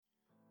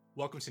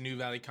Welcome to New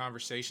Valley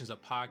Conversations, a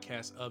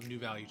podcast of New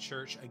Valley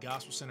Church, a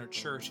gospel-centered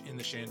church in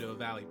the Shenandoah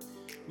Valley.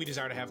 We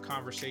desire to have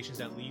conversations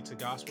that lead to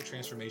gospel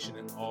transformation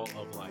in all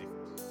of life.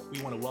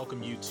 We want to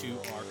welcome you to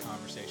our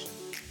conversation.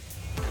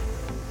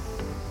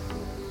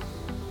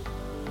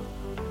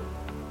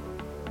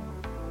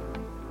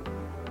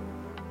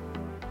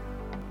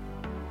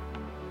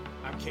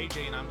 I'm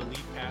KJ, and I'm the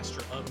lead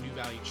pastor of New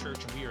Valley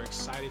Church, and we are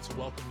excited to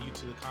welcome you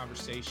to the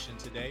conversation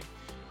today.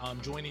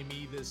 Joining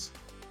me this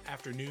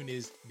afternoon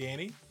is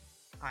Danny.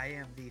 I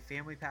am the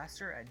family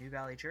pastor at New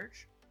Valley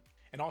Church.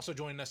 And also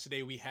joining us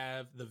today, we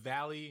have the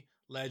Valley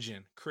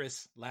legend,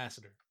 Chris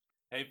Lassiter.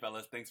 Hey,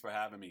 fellas. Thanks for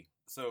having me.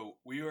 So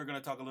we were going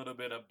to talk a little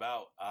bit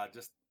about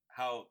just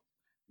how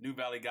New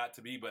Valley got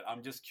to be, but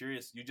I'm just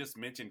curious. You just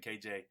mentioned,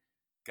 KJ,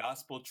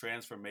 gospel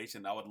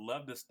transformation. I would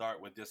love to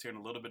start with just hearing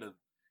a little bit of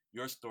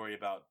your story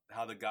about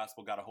how the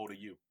gospel got a hold of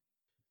you.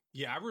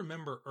 Yeah, I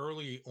remember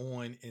early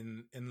on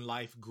in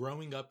life,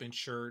 growing up in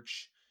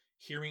church,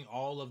 hearing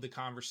all of the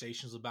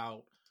conversations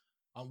about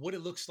what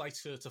it looks like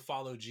to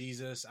follow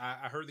Jesus.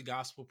 I heard the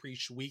gospel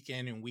preached week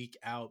in and week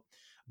out,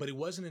 but it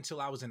wasn't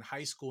until I was in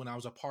high school and I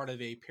was a part of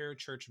a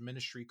parachurch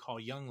ministry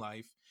called Young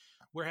Life,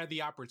 where I had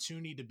the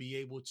opportunity to be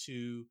able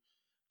to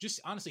just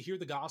honestly hear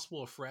the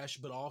gospel afresh,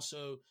 but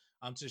also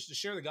to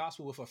share the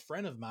gospel with a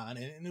friend of mine.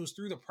 And it was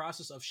through the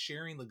process of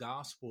sharing the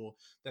gospel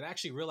that I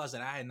actually realized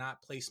that I had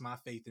not placed my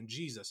faith in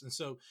Jesus. And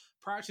so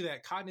prior to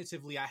that,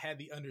 cognitively, I had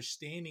the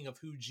understanding of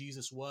who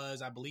Jesus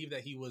was. I believed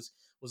that he was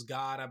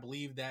God. I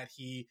believed that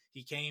he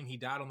came, he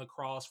died on the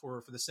cross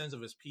for the sins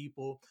of his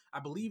people.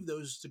 I believe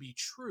those to be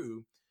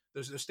true.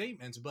 Those are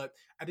statements, but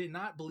I did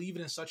not believe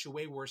it in such a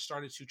way where it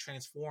started to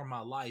transform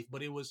my life.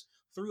 But it was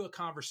through a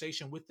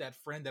conversation with that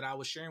friend that I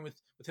was sharing with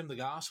him the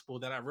gospel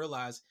that I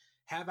realized,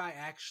 have I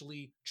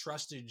actually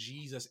trusted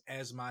Jesus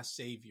as my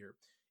savior?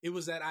 It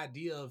was that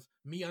idea of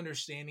me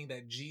understanding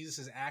that Jesus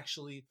is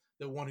actually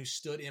the one who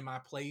stood in my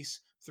place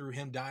through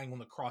him dying on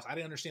the cross. I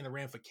didn't understand the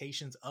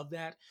ramifications of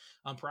that.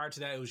 Prior to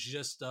that, it was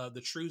just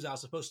the truths I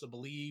was supposed to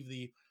believe,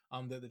 the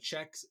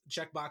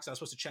check box I was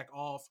supposed to check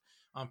off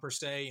per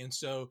se. And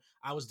so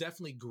I was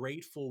definitely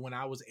grateful when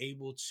I was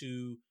able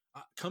to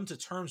come to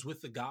terms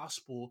with the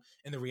gospel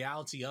and the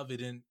reality of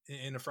it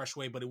in a fresh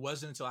way. But it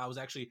wasn't until I was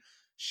actually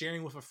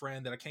sharing with a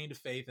friend that I came to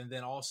faith. And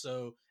then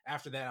also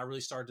after that, I really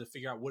started to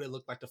figure out what it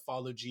looked like to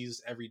follow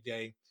Jesus every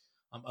day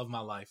of my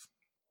life.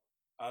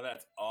 Oh,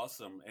 that's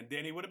awesome. And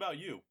Danny, what about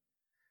you?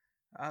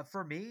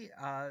 For me,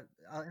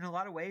 in a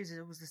lot of ways,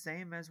 it was the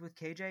same as with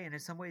KJ, and in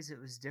some ways, it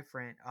was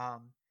different.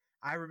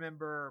 I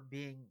remember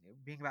being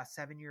about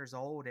 7 years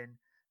old and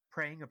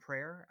praying a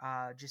prayer,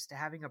 just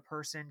having a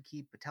person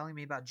keep telling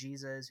me about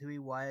Jesus, who he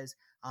was,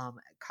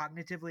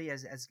 cognitively,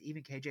 as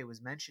even KJ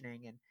was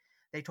mentioning, and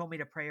they told me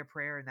to pray a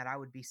prayer and that I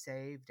would be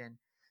saved. And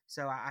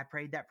so I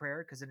prayed that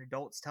prayer because an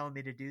adult's telling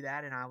me to do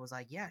that, and I was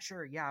like, yeah,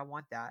 sure, yeah, I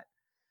want that.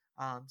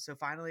 So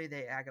finally,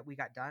 we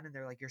got done, and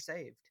they're like, you're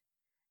saved.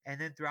 And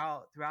then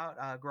throughout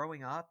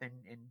growing up and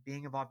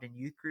being involved in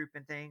youth group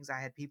and things, I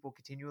had people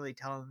continually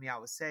telling me I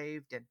was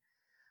saved. And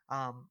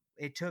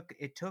it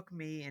took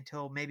me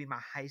until maybe my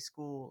high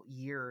school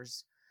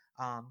years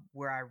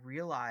where I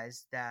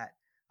realized that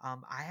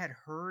I had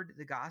heard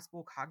the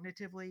gospel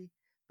cognitively,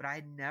 but I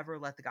had never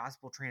let the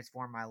gospel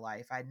transform my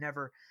life. I had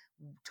never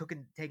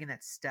taken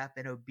that step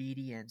in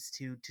obedience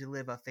to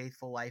live a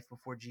faithful life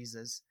before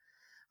Jesus.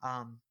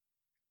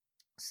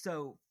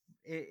 So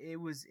it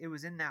was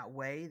in that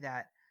way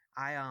that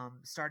I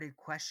started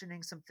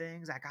questioning some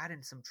things. I got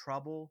in some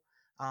trouble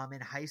in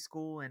high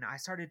school, and I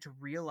started to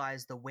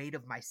realize the weight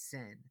of my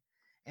sin,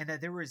 and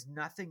that there was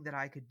nothing that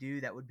I could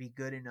do that would be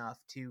good enough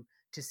to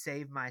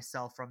save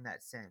myself from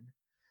that sin.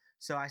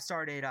 So I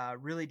started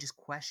really just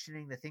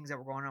questioning the things that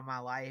were going on in my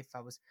life.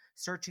 I was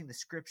searching the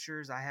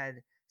scriptures. I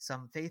had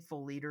some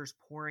faithful leaders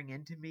pouring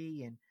into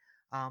me, and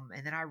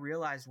then I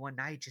realized one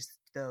night just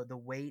the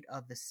weight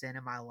of the sin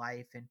in my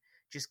life, and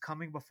just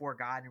coming before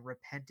God and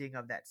repenting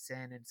of that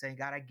sin and saying,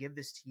 God, I give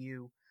this to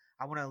you.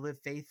 I want to live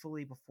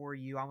faithfully before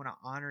you. I want to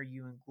honor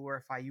you and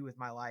glorify you with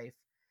my life.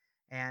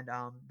 And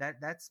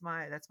that's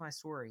my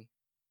story.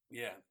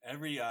 Yeah,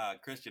 every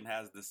Christian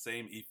has the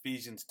same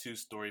Ephesians 2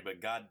 story, but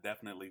God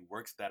definitely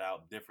works that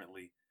out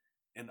differently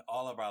in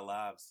all of our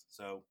lives.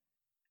 So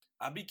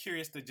I'd be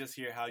curious to just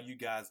hear how you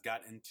guys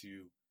got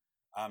into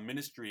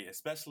ministry,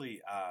 especially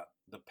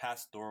the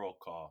pastoral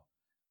call.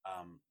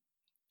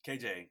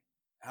 KJ,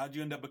 how'd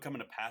you end up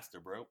becoming a pastor,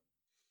 bro?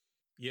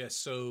 Yeah,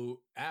 so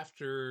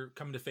after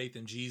coming to faith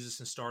in Jesus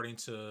and starting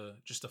to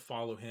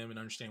follow him and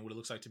understand what it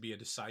looks like to be a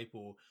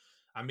disciple,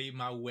 I made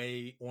my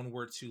way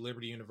onward to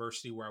Liberty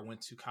University, where I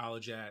went to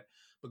college at.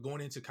 But going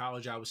into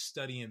college, I was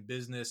studying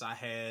business. I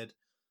had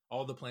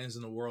all the plans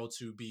in the world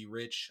to be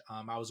rich.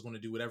 I was going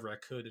to do whatever I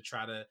could to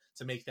try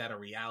to make that a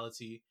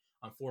reality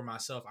for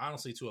myself,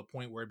 honestly, to a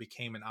point where it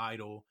became an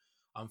idol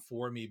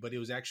for me. But it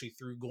was actually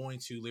through going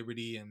to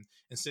Liberty and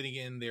sitting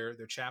in their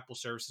chapel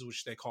services,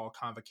 which they call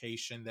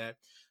convocation, that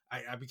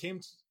I became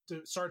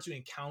to start to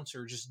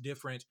encounter just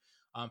different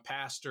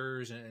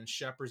pastors and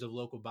shepherds of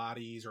local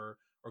bodies or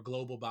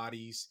global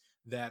bodies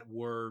that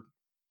were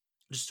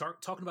just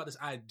start talking about this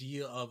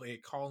idea of a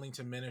calling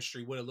to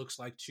ministry, what it looks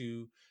like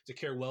to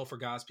care well for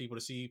God's people,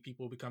 to see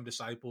people become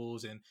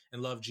disciples and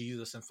love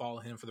Jesus and follow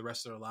him for the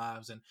rest of their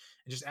lives. And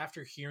just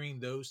after hearing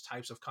those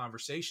types of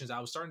conversations, I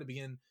was starting to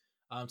begin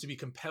to be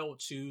compelled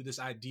to this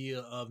idea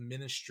of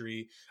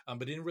ministry,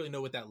 but didn't really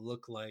know what that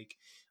looked like.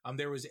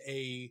 There was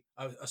a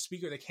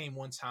speaker that came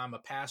one time, a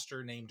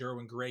pastor named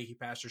Derwin Gray. He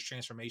pastors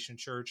Transformation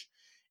Church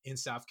in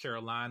South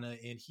Carolina,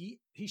 and he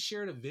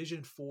shared a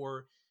vision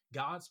for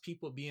God's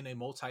people being a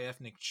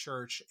multi-ethnic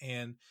church.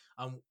 And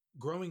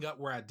growing up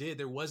where I did,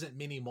 there wasn't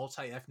many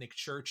multi-ethnic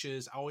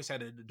churches. I always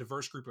had a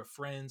diverse group of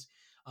friends.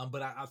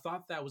 But I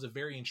thought that was a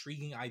very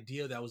intriguing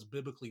idea that was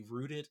biblically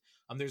rooted.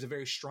 There's a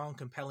very strong,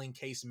 compelling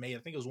case made. I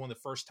think it was one of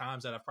the first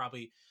times that I've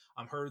probably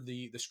heard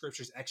the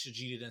scriptures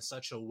exegeted in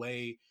such a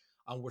way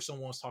where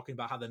someone was talking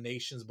about how the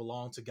nations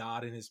belong to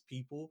God and his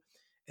people,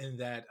 and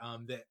that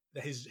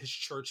his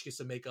church gets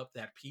to make up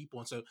that people.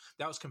 And so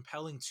that was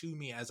compelling to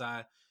me as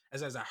I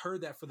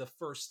heard that for the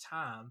first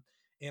time.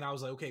 And I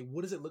was like, okay,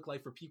 what does it look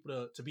like for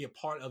people to be a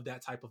part of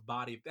that type of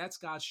body? If that's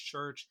God's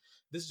church,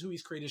 this is who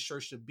he's created his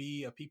church to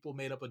be, a people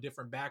made up of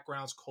different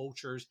backgrounds,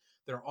 cultures,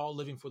 that are all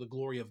living for the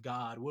glory of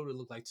God. What would it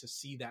look like to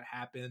see that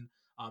happen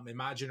in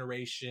my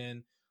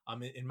generation,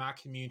 in my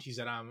communities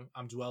that I'm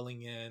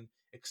dwelling in,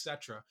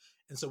 etc.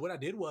 And so what I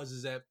did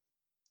is that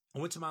I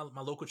went to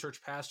my local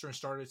church pastor and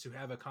started to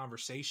have a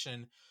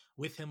conversation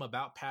with him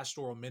about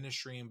pastoral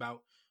ministry and about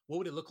what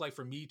would it look like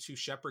for me to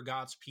shepherd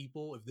God's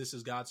people if this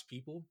is God's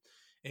people.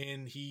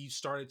 And he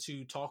started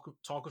to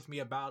talk with me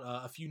about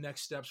a few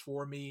next steps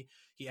for me.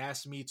 He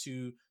asked me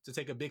to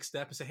take a big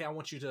step and say, hey, I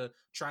want you to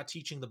try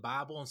teaching the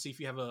Bible and see if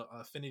you have a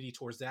affinity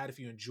towards that, if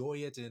you enjoy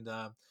it. And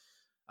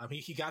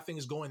he got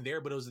things going there,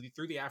 but it was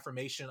through the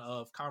affirmation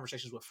of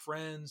conversations with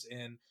friends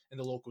and in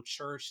the local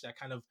church that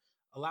kind of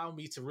allowed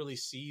me to really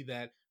see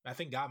that I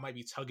think God might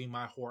be tugging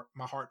my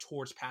heart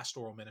towards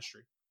pastoral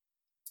ministry.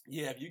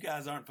 Yeah, if you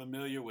guys aren't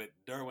familiar with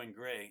Derwin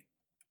Gray,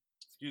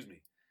 excuse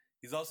me,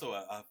 he's also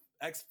a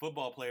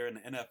ex-football player in the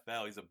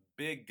NFL. He's a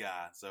big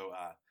guy. So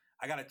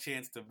I got a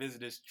chance to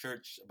visit his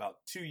church about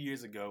 2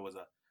 years ago. It was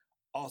an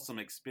awesome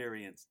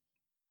experience.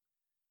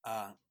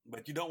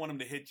 But you don't want him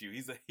to hit you.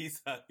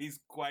 He's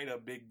quite a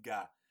big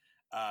guy.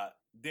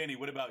 Danny,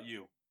 what about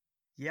you?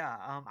 Yeah,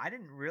 I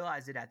didn't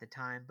realize it at the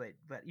time, but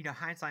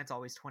hindsight's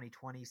always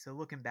 20/20. So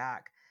looking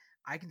back,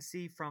 I can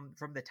see from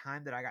the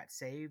time that I got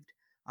saved,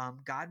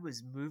 God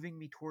was moving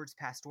me towards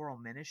pastoral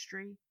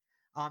ministry.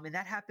 And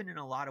that happened in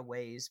a lot of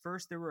ways.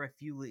 First, there were a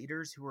few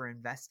leaders who were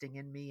investing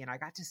in me, and I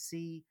got to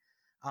see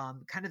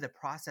kind of the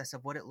process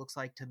of what it looks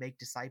like to make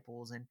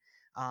disciples and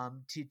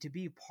to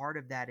be part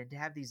of that and to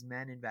have these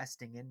men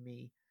investing in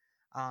me.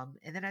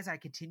 And then as I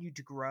continued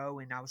to grow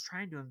and I was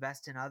trying to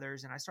invest in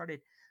others, and I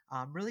started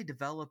really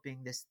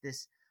developing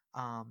this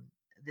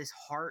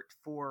heart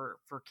for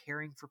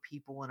caring for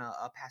people in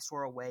a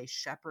pastoral way,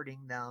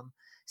 shepherding them,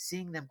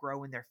 seeing them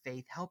grow in their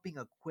faith, helping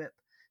equip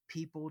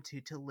people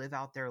to live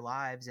out their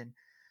lives. And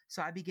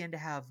so I began to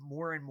have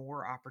more and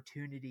more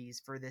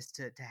opportunities for this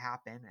to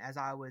happen as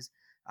I was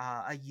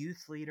a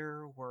youth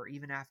leader, or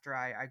even after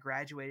I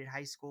graduated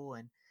high school,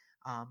 and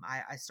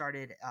I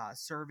started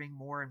serving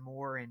more and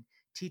more and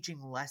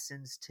teaching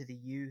lessons to the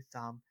youth.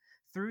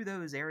 Through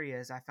those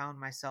areas, I found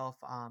myself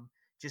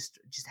just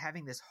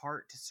having this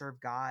heart to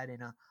serve God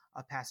in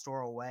a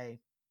pastoral way.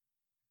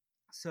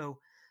 So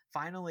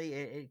finally,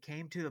 it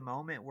came to the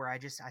moment where I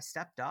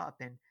stepped up,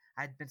 and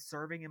I'd been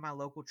serving in my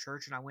local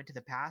church, and I went to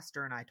the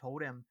pastor and I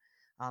told him,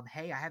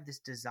 hey, I have this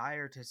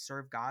desire to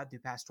serve God through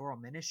pastoral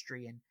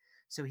ministry. And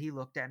so he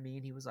looked at me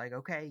and he was like,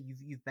 okay,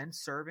 you've been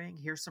serving.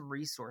 Here's some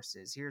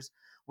resources. Here's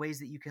ways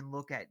that you can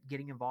look at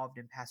getting involved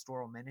in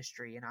pastoral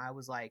ministry. And I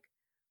was like,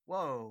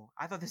 whoa,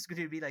 I thought this was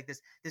going to be like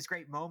this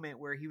great moment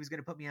where he was going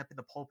to put me up in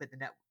the pulpit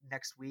the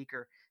next week,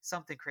 or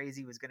something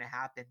crazy was going to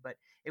happen. But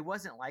it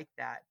wasn't like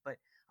that. But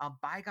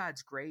by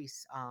God's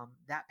grace,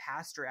 that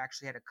pastor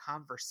actually had a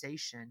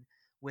conversation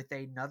with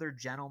another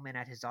gentleman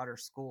at his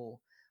daughter's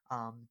school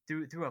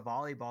through a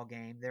volleyball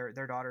game.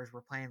 Their daughters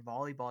were playing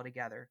volleyball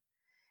together.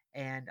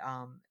 And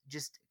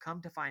just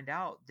come to find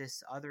out,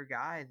 this other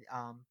guy,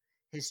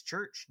 his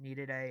church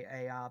needed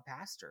a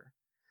pastor.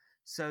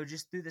 So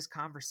just through this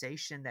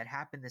conversation that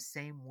happened the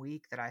same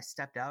week that I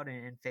stepped out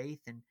in faith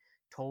and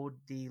told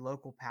the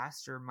local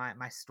pastor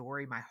my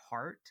story, my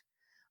heart,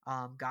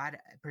 God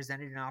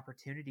presented an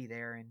opportunity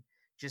there. And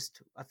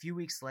just a few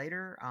weeks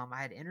later,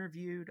 I had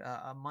interviewed.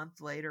 A month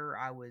later,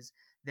 I was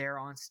there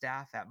on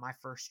staff at my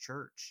first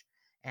church.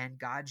 And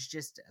God's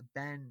just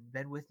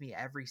been with me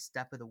every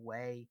step of the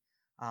way,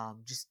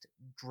 just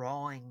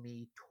drawing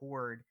me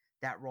toward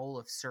that role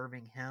of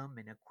serving him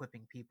and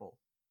equipping people.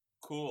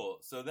 Cool.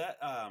 So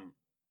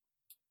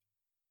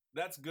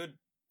that's good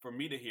for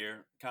me to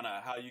hear, kind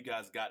of how you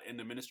guys got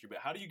into ministry. But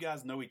how do you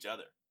guys know each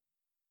other?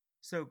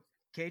 So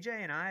KJ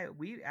and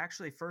we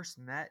actually first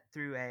met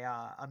through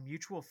a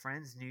mutual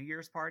friend's New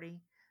Year's party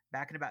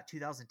back in about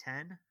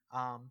 2010.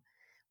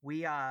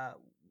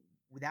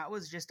 That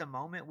was just a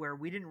moment where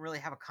we didn't really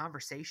have a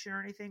conversation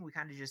or anything. We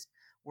kind of just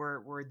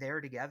were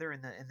there together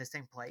in the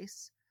same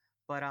place.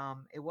 But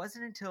it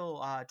wasn't until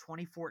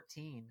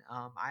 2014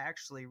 I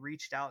actually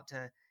reached out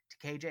to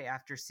KJ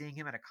after seeing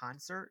him at a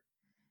concert.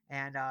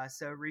 And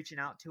so reaching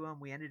out to him,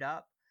 we ended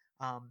up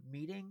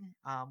meeting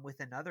with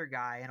another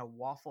guy in a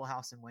Waffle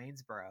House in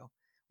Waynesboro.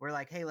 We're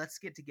like, hey, let's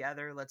get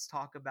together. Let's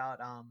talk about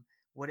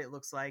what it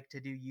looks like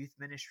to do youth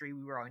ministry.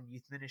 We were on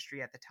youth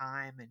ministry at the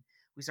time, and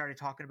we started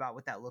talking about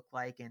what that looked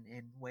like in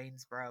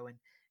Waynesboro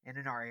and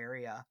in our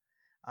area.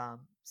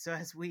 So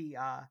as we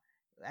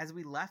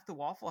left the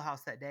Waffle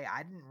House that day,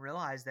 I didn't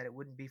realize that it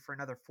wouldn't be for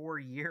another 4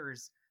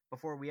 years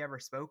before we ever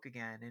spoke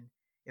again. And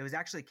it was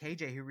actually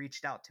KJ who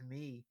reached out to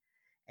me,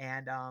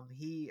 and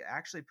he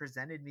actually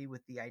presented me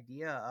with the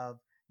idea of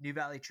New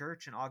Valley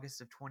Church in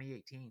August of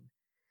 2018.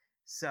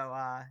 So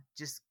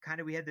just kind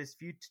of we had those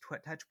few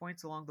touch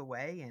points along the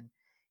way, and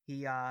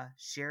he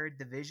shared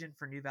the vision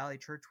for New Valley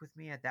Church with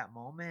me at that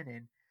moment,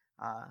 and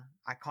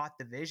I caught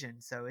the vision.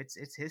 So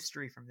it's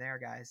history from there,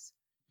 guys.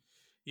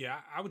 Yeah,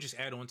 I would just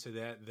add on to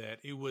that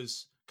it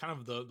was kind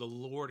of the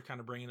Lord kind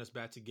of bringing us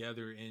back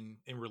together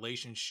in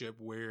relationship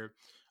where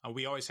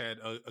we always had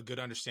a good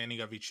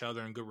understanding of each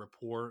other and good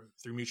rapport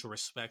through mutual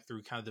respect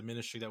through kind of the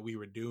ministry that we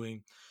were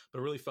doing. But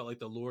it really felt like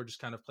the Lord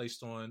just kind of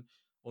placed on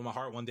my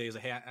heart one day is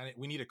like, hey,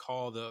 we need to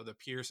call the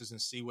Pierces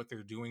and see what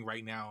they're doing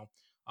right now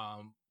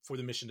for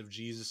the mission of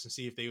Jesus and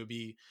see if they would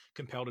be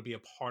compelled to be a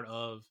part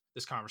of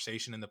this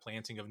conversation and the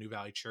planting of New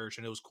Valley Church.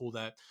 And it was cool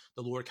that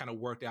the Lord kind of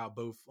worked out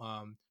both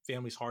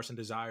families' hearts and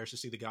desires to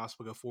see the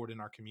gospel go forward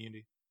in our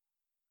community.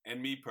 And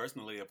me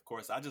personally, of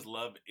course, I just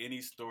love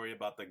any story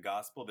about the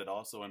gospel that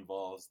also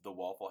involves the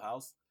Waffle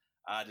House.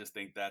 I just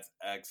think that's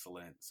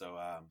excellent. So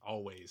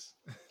always.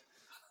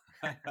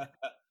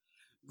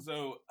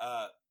 So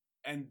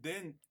and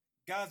then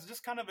guys,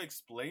 just kind of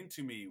explain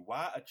to me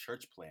why a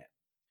church plant.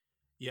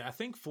 Yeah, I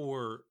think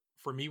for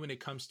me, when it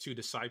comes to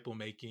disciple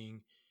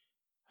making,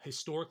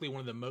 historically, one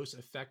of the most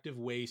effective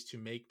ways to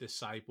make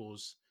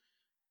disciples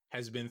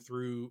has been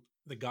through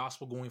the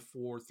gospel going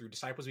forward, through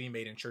disciples being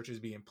made and churches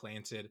being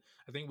planted.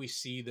 I think we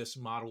see this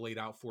model laid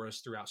out for us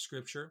throughout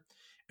Scripture.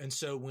 And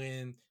so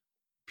when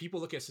people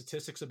look at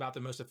statistics about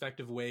the most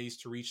effective ways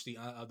to reach the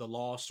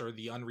lost or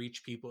the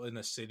unreached people in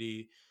a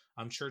city,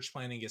 church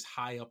planting is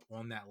high up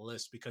on that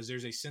list because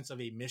there's a sense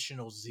of a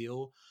missional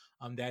zeal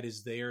that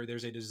is there.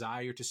 There's a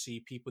desire to see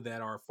people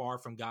that are far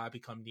from God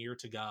become near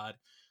to God.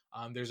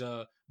 There's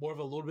a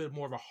little bit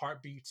more of a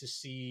heartbeat to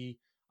see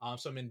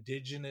some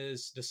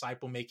indigenous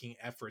disciple making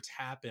efforts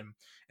happen.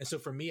 And so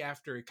for me,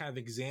 after kind of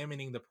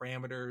examining the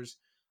parameters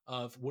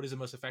of what is the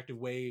most effective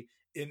way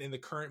in the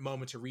current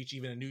moment to reach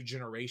even a new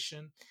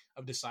generation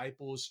of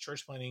disciples,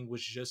 church planting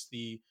was just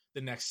the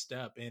next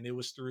step. And it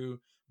was through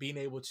being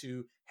able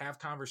to have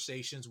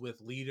conversations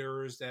with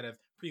leaders that have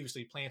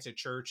previously planted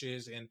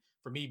churches. And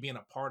for me, being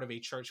a part of a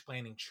church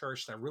planting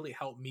church that really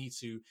helped me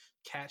to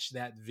catch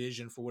that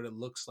vision for what it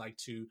looks like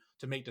to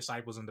make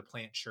disciples and to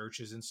plant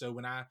churches. And so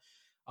when I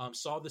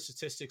saw the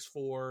statistics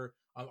for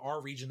our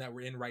region that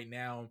we're in right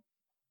now,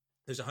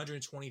 there's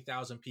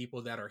 120,000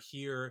 people that are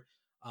here.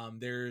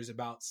 There's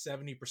about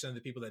 70% of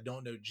the people that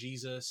don't know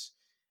Jesus.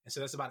 And so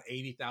that's about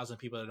 80,000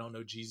 people that don't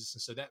know Jesus.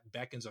 And so that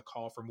beckons a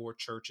call for more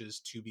churches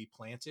to be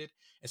planted.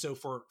 And so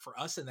for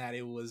us in that,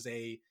 it was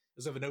a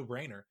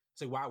no-brainer.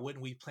 So why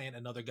wouldn't we plant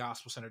another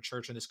gospel-centered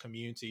church in this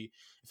community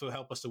if it will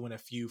help us to win a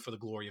few for the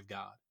glory of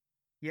God?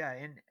 Yeah,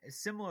 and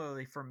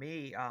similarly for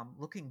me,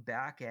 looking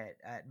back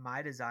at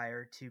my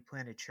desire to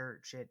plant a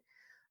church,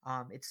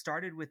 it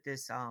started with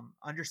this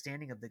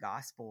understanding of the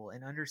gospel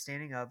and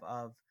understanding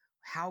of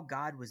how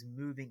God was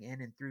moving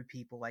in and through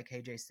people. Like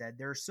KJ said,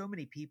 there are so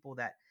many people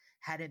that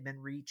hadn't been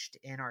reached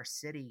in our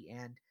city.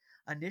 And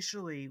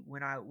initially,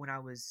 when I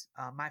was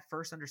my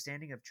first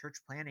understanding of church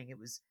planting, it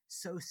was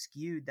so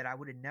skewed that I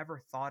would have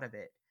never thought of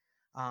it.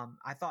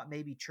 I thought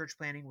maybe church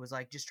planting was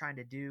like just trying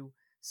to do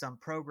some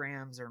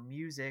programs or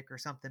music or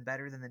something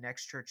better than the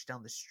next church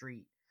down the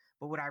street.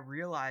 But what I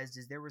realized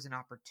is there was an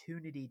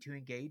opportunity to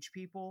engage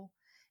people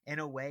in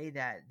a way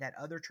that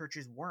other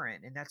churches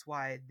weren't. And that's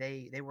why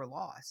they were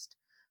lost,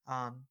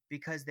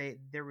 because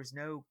there was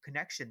no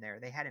connection there.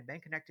 They hadn't been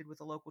connected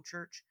with a local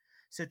church.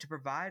 So to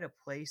provide a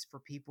place for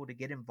people to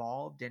get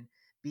involved and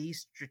be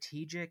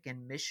strategic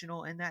and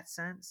missional in that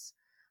sense,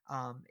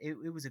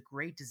 it was a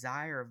great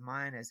desire of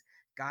mine as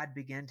God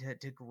began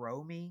to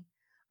grow me.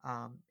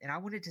 And I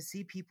wanted to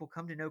see people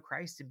come to know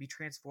Christ and be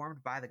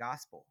transformed by the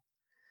gospel.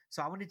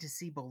 So I wanted to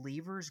see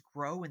believers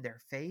grow in their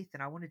faith,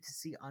 and I wanted to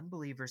see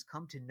unbelievers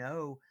come to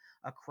know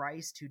a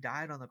Christ who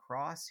died on the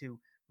cross, who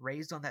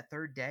raised on that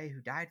third day,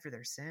 who died for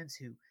their sins,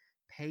 who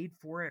paid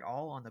for it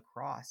all on the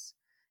cross.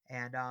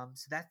 And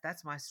so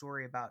that's my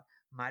story about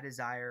my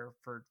desire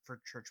for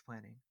church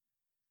planting.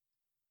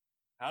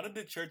 How did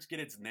the church get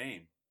its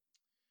name?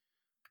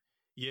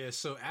 Yeah,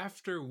 so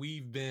after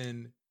we've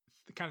been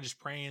kind of just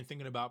praying,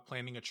 thinking about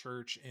planting a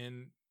church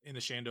in the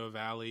Shenandoah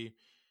Valley,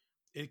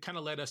 it kind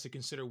of led us to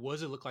consider what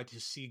does it look like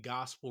to see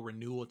gospel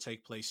renewal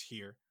take place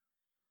here.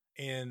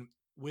 And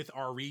with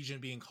our region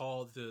being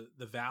called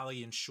the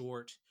Valley in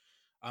short,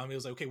 It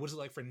was like, okay, what is it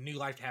like for new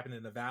life to happen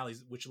in the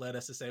valleys, which led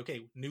us to say,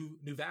 okay, new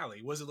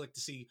valley. What is it like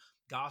to see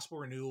gospel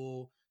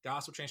renewal,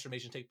 gospel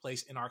transformation take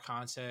place in our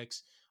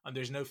context?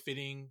 There's no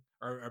fitting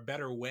or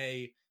better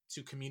way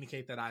to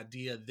communicate that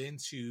idea than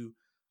to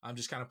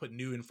just kind of put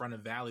new in front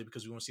of valley,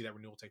 because we want to see that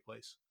renewal take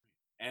place.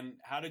 And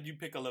how did you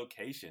pick a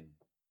location?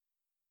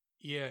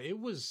 Yeah, it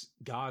was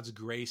God's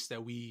grace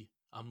that we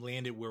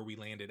landed where we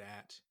landed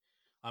at.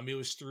 It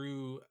was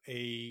through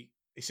a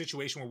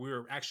situation where we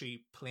were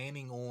actually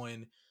planning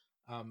on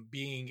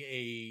being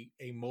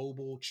a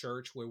mobile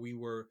church, where we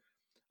were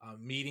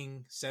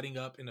meeting, setting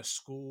up in a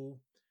school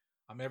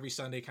every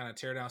Sunday, kind of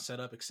tear down, set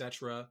up,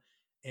 etc.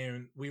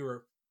 And we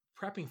were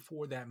prepping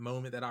for that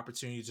moment, that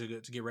opportunity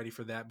to get ready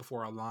for that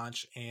before our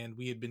launch. And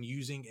we had been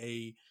using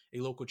a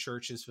local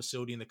church's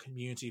facility in the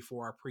community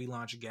for our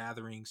pre-launch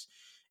gatherings.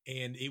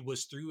 And it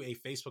was through a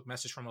Facebook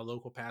message from a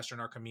local pastor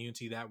in our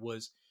community that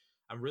was,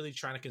 I'm really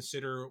trying to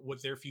consider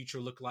what their future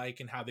looked like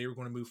and how they were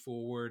going to move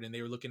forward. And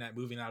they were looking at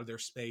moving out of their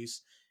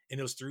space. And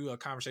it was through a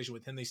conversation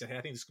with him. They said, hey,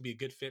 I think this could be a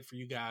good fit for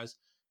you guys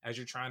as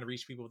you're trying to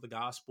reach people with the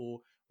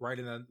gospel right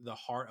in the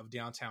heart of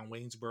downtown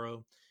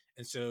Waynesboro.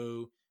 And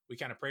so we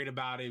kind of prayed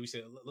about it. We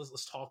said,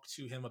 let's talk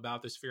to him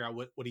about this, figure out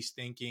what he's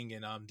thinking.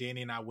 And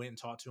Danny and I went and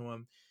talked to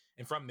him.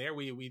 And from there,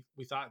 we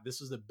thought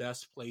this was the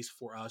best place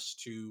for us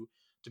to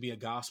be a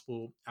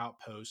gospel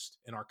outpost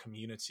in our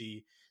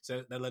community.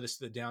 So that led us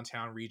to the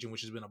downtown region,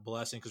 which has been a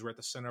blessing because we're at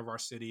the center of our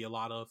city. A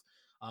lot of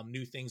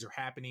new things are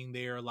happening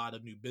there. A lot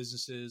of new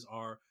businesses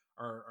are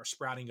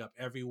sprouting up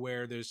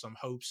everywhere. There's some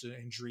hopes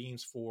and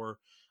dreams for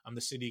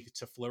the city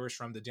to flourish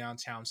from the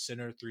downtown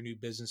center through new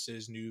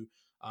businesses, new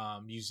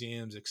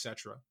museums,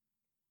 etc.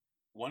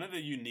 One of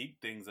the unique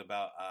things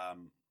about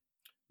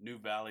New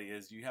Valley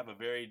is you have a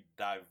very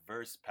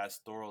diverse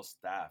pastoral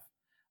staff.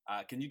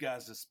 Can you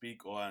guys just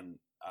speak on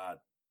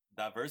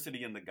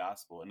diversity in the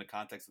gospel in the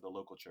context of the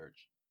local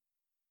church?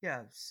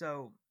 Yeah,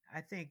 so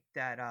I think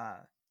that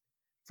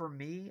for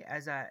me,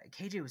 as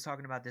KJ was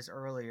talking about this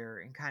earlier,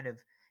 and kind of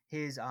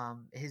his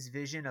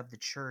vision of the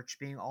church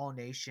being all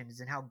nations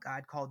and how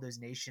God called those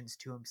nations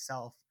to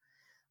himself,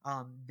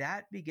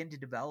 that began to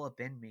develop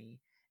in me.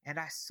 And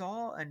I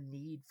saw a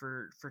need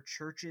for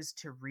churches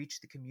to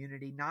reach the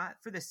community, not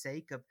for the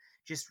sake of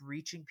just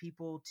reaching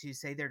people to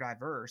say they're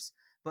diverse,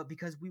 but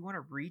because we want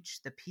to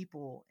reach the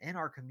people in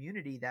our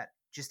community that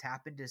just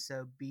happen to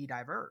so be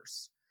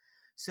diverse.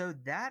 So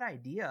that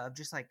idea of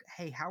just like,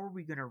 hey, how are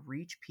we going to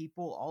reach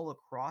people all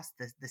across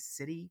the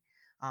city,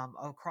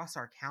 across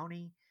our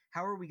county?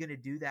 How are we going to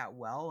do that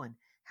well? And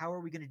how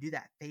are we going to do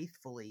that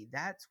faithfully?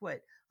 That's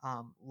what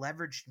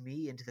leveraged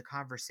me into the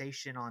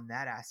conversation on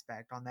that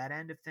aspect, on that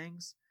end of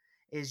things,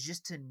 is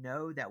just to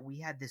know that we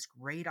had this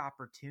great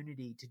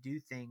opportunity to do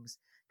things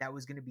that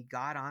was going to be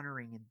God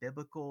honoring and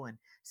biblical, and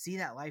see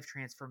that life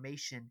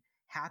transformation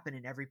happen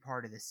in every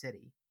part of the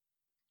city.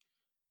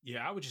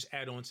 Yeah, I would just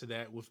add on to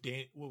that with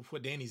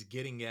what Danny's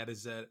getting at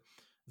is that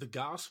the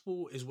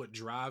gospel is what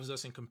drives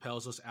us and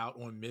compels us out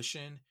on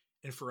mission.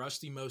 And for us,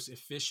 the most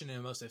efficient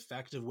and most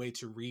effective way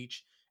to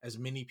reach as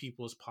many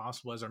people as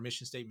possible, as our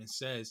mission statement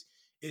says,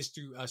 is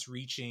through us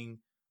reaching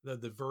the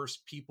diverse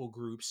people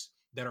groups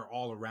that are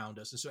all around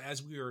us. And so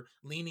as we are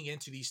leaning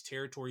into these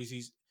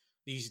territories,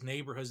 these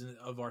neighborhoods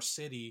of our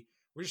city,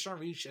 we're just trying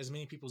to reach as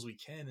many people as we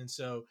can. And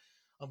so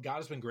God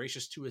has been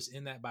gracious to us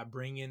in that by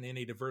bringing in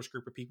a diverse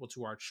group of people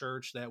to our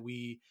church that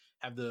we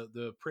have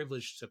the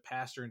privilege to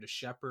pastor and to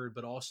shepherd,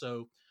 but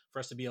also for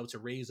us to be able to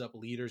raise up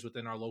leaders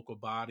within our local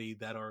body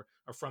that are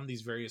from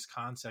these various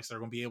contexts that are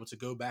going to be able to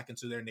go back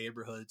into their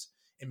neighborhoods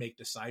and make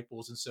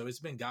disciples. And so it's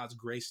been God's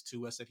grace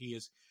to us that he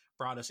has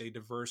brought us a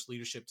diverse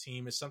leadership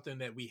team. It's something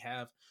that we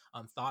have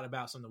thought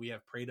about, something we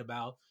have prayed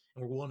about,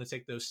 and we're willing to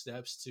take those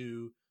steps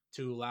to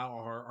allow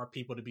our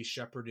people to be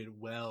shepherded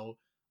well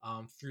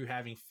through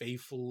having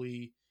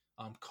faithfully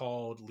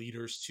called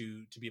leaders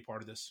to be a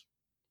part of this.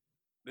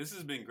 This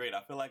has been great.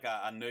 I feel like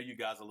I know you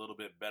guys a little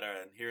bit better,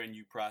 and hearing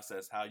you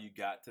process how you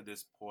got to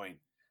this point.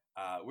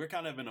 We're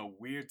kind of in a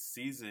weird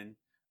season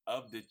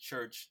of the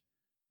church,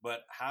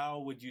 but how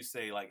would you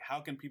say, like, how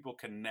can people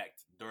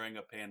connect during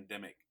a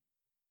pandemic?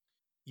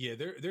 Yeah,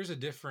 there's a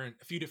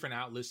few different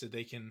outlets that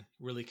they can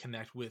really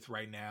connect with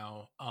right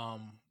now.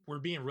 We're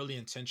being really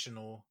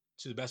intentional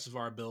to the best of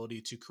our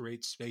ability to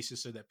create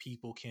spaces so that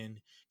people can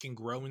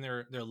grow in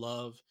their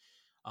love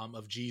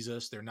of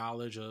Jesus, their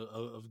knowledge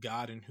of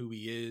God and who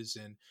he is,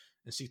 and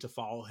seek to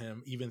follow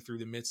him even through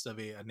the midst of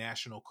a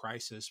national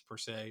crisis per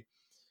se.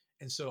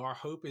 And so our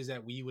hope is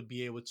that we would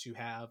be able to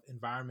have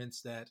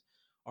environments that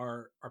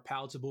are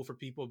palatable for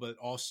people, but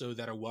also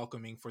that are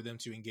welcoming for them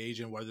to engage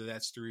in, whether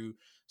that's through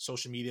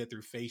social media,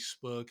 through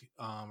Facebook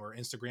or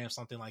Instagram,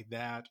 something like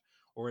that,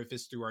 or if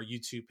it's through our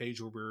YouTube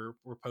page where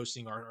we're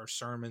posting our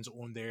sermons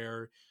on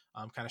there,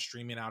 kind of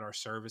streaming out our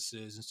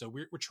services. And so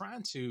we're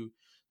trying to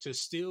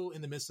still,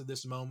 in the midst of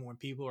this moment when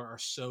people are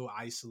so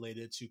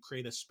isolated, to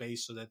create a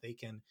space so that they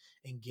can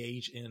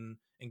engage in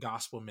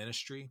gospel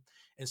ministry.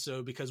 And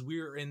so because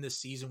we're in this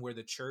season where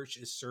the church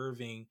is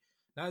serving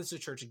not as the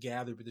church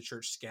gathered, but the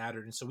church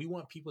scattered. And so we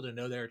want people to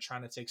know they're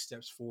trying to take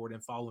steps forward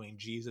and following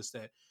Jesus,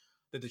 that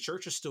the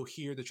church is still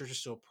here, the church is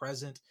still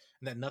present,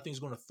 and that nothing's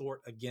going to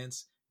thwart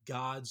against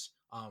God's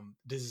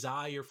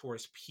desire for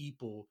his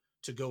people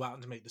to go out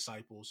and to make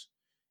disciples.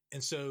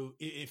 And so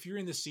if you're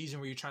in this season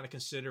where you're trying to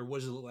consider what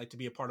does it look like to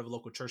be a part of a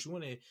local church, we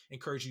want to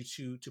encourage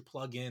you to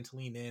plug in, to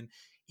lean in,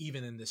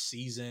 even in this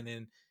season.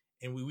 And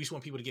we just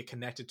want people to get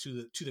connected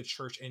to the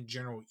church in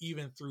general,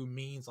 even through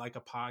means like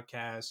a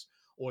podcast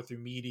or through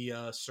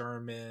media,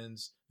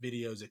 sermons,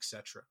 videos,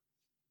 etc.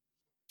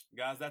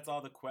 Guys, that's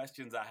all the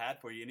questions I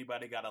had for you.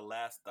 Anybody got a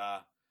last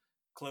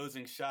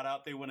closing shout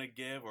out they want to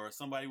give, or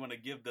somebody want to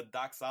give the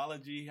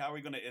doxology? How are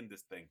we going to end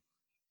this thing?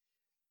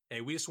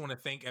 Hey, we just want to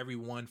thank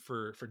everyone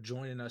for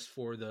joining us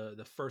for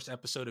the first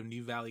episode of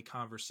New Valley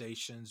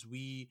Conversations.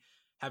 We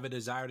have a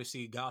desire to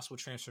see gospel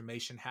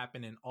transformation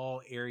happen in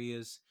all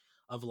areas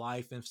of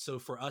life. And so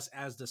for us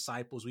as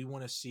disciples, we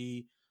want to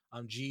see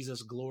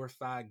Jesus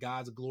glorified,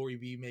 God's glory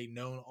be made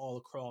known all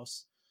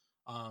across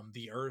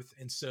the earth.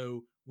 And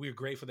so we're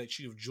grateful that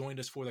you've joined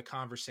us for the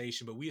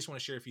conversation, but we just want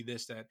to share with you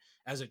this, that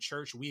as a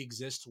church, we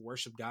exist to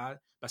worship God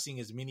by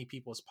seeing as many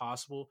people as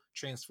possible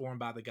transformed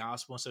by the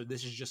gospel. And so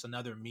this is just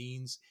another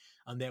means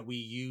that we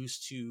use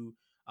to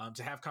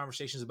have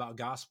conversations about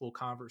gospel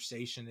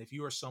conversation. If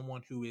you are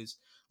someone who is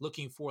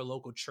looking for a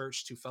local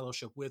church to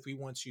fellowship with, we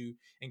want to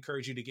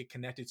encourage you to get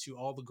connected to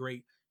all the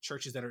great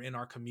churches that are in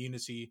our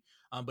community.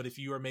 But if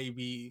you are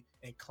maybe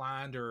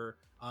inclined or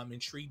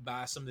intrigued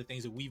by some of the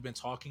things that we've been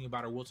talking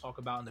about or we'll talk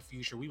about in the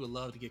future, we would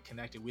love to get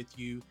connected with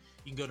you.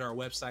 You can go to our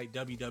website,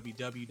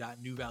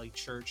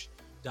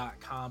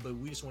 www.newvalleychurch.com. But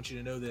we just want you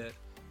to know that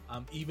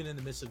even in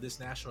the midst of this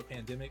national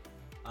pandemic,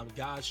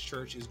 God's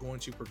church is going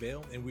to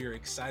prevail, and we are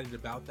excited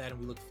about that, and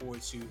we look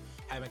forward to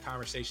having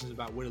conversations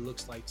about what it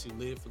looks like to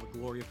live for the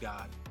glory of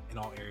God in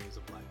all areas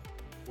of life.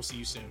 We'll see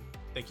you soon.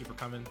 Thank you for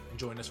coming and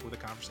joining us for the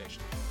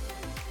conversation.